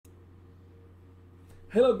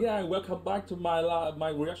Hello guys, welcome back to my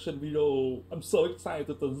reaction video. I'm so excited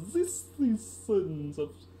that this season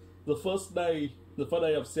of the first day of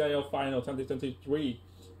CRL final 2023,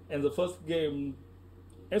 and the first game,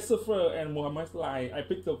 Airsurfer and Mohamed's lie. I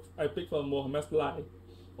picked for Mohamed's lie.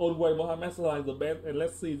 Always Mohamed's lie is the best, and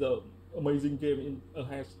let's see the amazing game in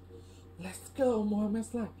ahead. Let's go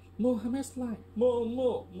Mohamed's lie, Mohamed's lie,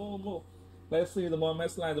 mo. Let's see the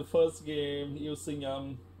Mohamed's lie. The first game using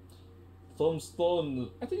Stone.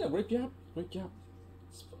 I think a great job.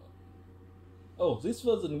 Oh, this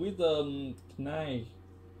version with knife.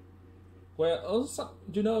 Where also,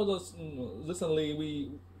 you know, recently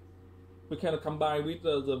we kind of combine with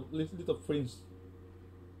the little prince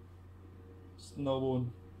snowball.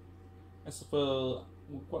 As for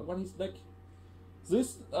what is that?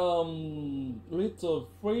 This little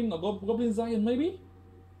friend or goblin giant maybe.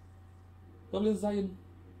 Goblin giant.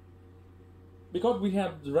 Because we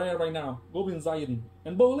have rare right now, Goblin Giant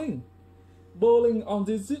and Bowling. Bowling on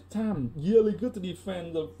this time, really good to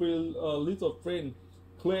defend the little friend.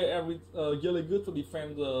 Clear every really good to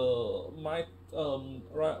defend the might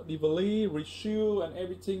Divali, Rishu and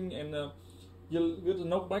everything, and really good to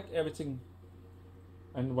knock back everything.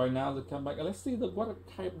 And right now they come back. Let's see what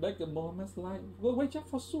type deck the Mohamed's like. We'll wait up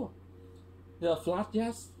for sure. The flat,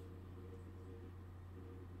 yes.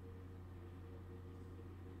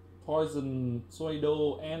 Poison,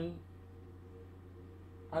 Suido, and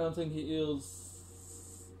I don't think he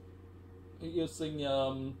is using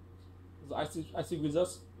the IC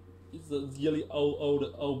Wizards. It's a really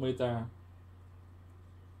old meta.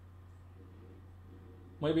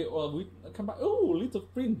 Maybe we come back. Oh, Little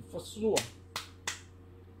Prince for sure.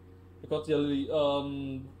 Because really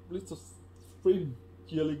Little Prince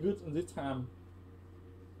really good in this time.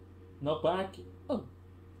 Not back. Oh,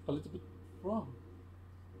 a little bit wrong.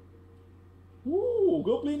 Ooh,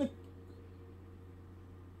 Goblin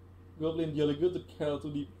really good to kill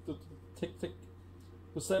to take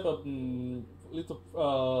to save a little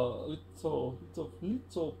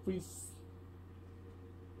priest.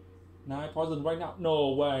 Nine poison right now.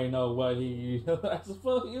 No way. He as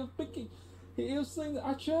first he is picking. He is using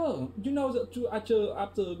Archer. You know that to Archer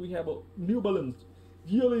after we have a new balance.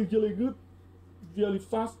 Really good. Really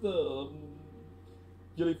fast.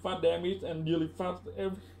 Really fast damage and really fast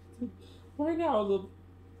everything. Right now, the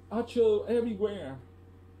Archer everywhere.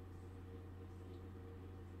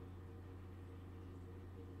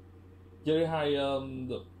 Very high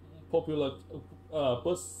the popular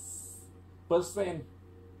percent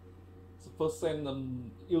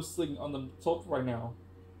using on the top right now.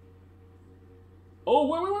 Oh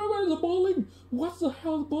wait, the bowling! What the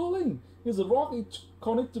hell, bowling? Is a rock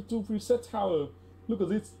connected to preset tower? Look at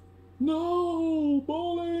this. No,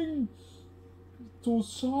 bowling. Too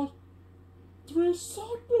short. 3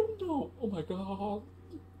 shot, no! Oh my god!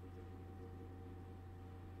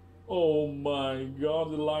 Oh my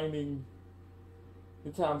god! The lightning.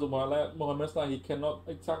 In terms of Mohamed's line, he cannot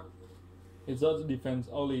attack. It's just defense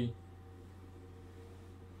only.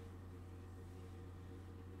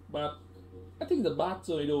 But I think the bad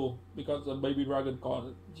tornado because the baby dragon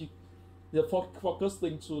card. They're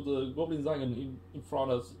focusing to the Goblin Giant in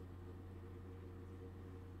front of us.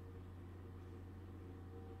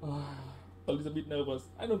 A little bit nervous.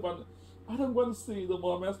 I don't want to see the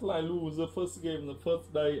Mohamed's line lose the first game, the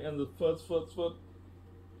first day, and the first.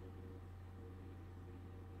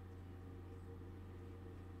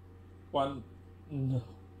 One. No. I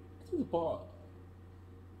think the ball.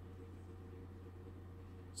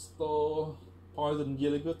 Store poison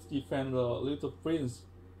really good to defend the Little Prince.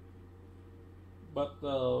 But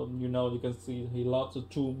you know, you can see he lost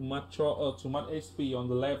too much HP on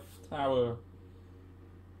the left tower.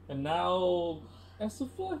 And now, as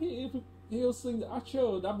for he using the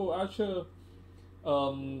Archer, double Archer,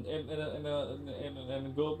 and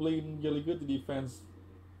Goblin really good to defense.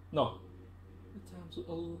 No, time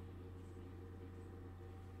to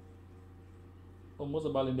almost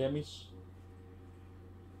about in damage.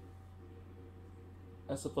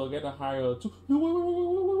 As for get a higher two.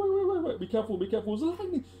 No, wait, be careful, the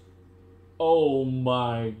lightning. Oh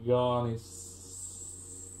my god, it's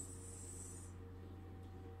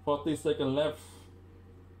 40 seconds left.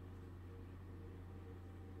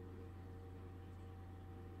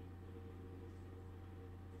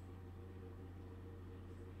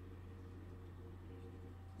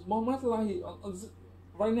 Mohamed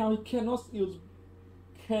right now he cannot use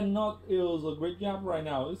a great job right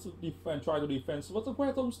now. It's a defense, try to defense. What's the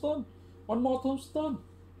great tombstone? One more tombstone.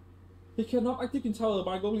 He cannot active in tower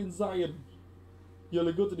by Goblin Giant.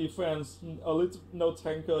 Really good to defense. A little no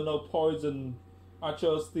tanker, no poison.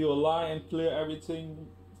 Archer still alive and clear everything.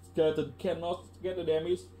 Skeleton cannot get the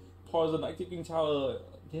damage. Poison attacking tower.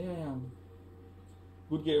 Damn.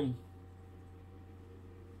 Good game.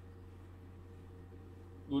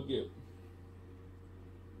 Good game.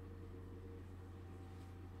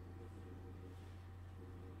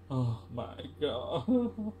 Oh my god.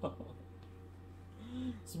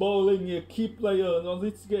 Spoiling a key player on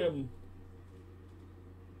this game.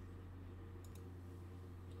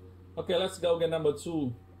 Okay, let's go game number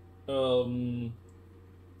 2.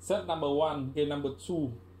 Set number 1, game number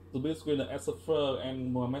 2. The big winner Airsurfer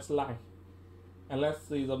and Mohamed Lie. And let's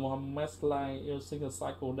see the Mohamed Lie using a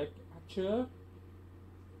cycle deck Archer.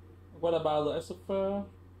 What about the Airsurfer?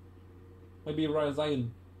 Maybe Royale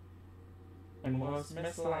Zion. And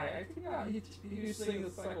Mohamed Lie, I think he's using the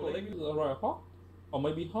cycle deck Royale Hawk. Or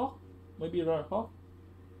maybe Hawk? Maybe Royale Hawk?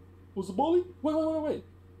 Who's the bully? Wait.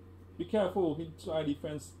 Be careful, he try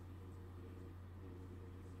defense.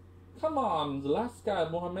 Come on, the last guy,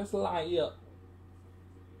 Mohamed Lie here.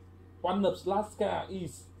 One of the last guy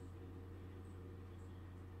is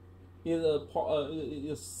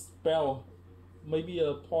a spell, maybe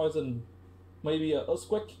a poison, maybe a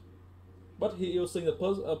earthquake. But he using the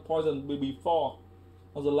poison before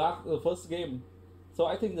on the first game. So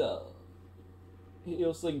I think he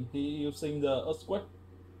using the earthquake.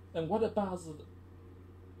 And what about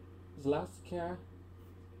the last guy?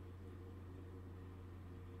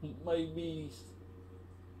 Maybe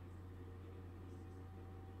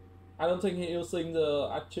I don't think he's using the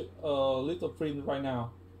little print right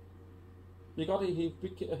now because he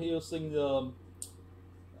using the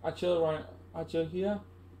archer here.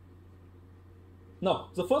 No,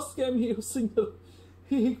 the first game he using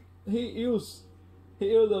he used the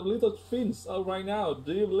little fins right now.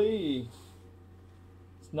 Do you believe?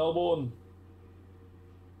 Snowball,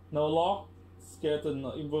 no lock, skeleton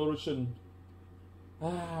evolution.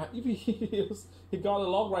 If he got a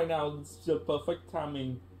lock right now, it's just perfect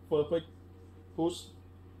timing, perfect push.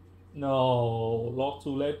 No, lock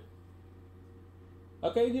too late.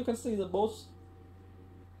 Okay, you can see the both.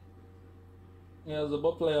 Yeah, the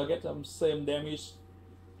both player get the same damage,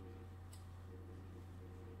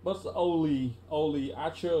 but only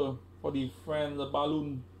Archer for defend the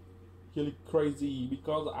balloon. Really crazy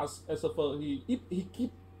because as he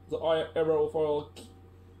keep the arrow for.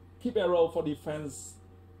 Keep arrow for defense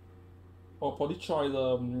or for destroy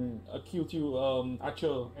the Q2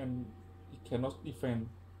 archer, and he cannot defend.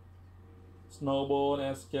 Snowball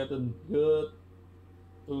and skeleton good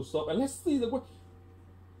to stop. And let's see the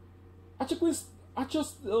archer quiz.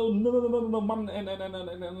 Archers no man and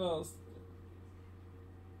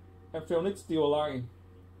Phoenix still alive.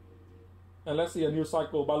 And let's see a new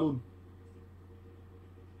cycle balloon.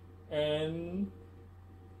 And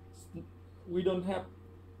we don't have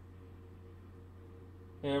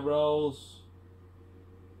arrows.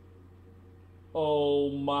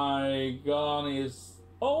 Oh my god,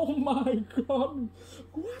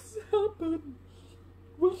 what's happened?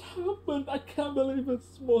 What happened? I can't believe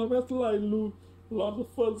it's Mohamed Lie lost the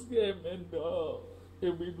first game and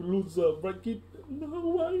we lose the bracket.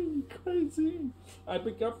 No way, crazy. I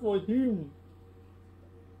pick up for him.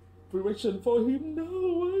 Prediction for him. No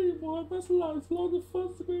way, Mohamed Lie lost the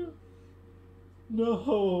first game.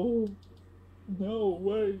 No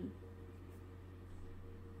way.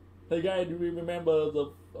 Hey guys, do you remember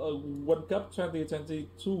the World Cup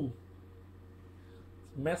 2022?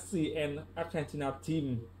 Messi and Argentina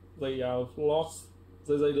team, they lost.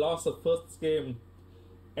 They lost the first game,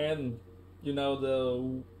 and you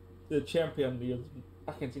know the champion is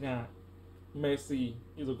Argentina. Messi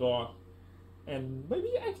is a god, and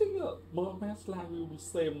maybe I think Mohamed Lie will be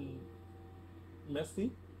same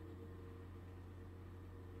Messi.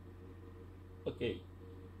 Okay.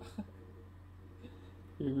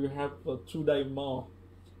 We will have 2 days more,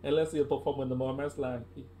 and let's see the performance of Mohamed Lie.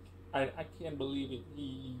 I can't believe it.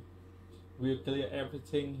 He will clear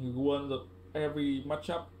everything. He won every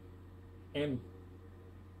matchup, and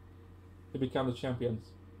he become the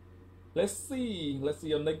champions. Let's see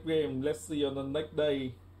on next game. Let's see on the next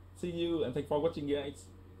day. See you, and thanks for watching, guys.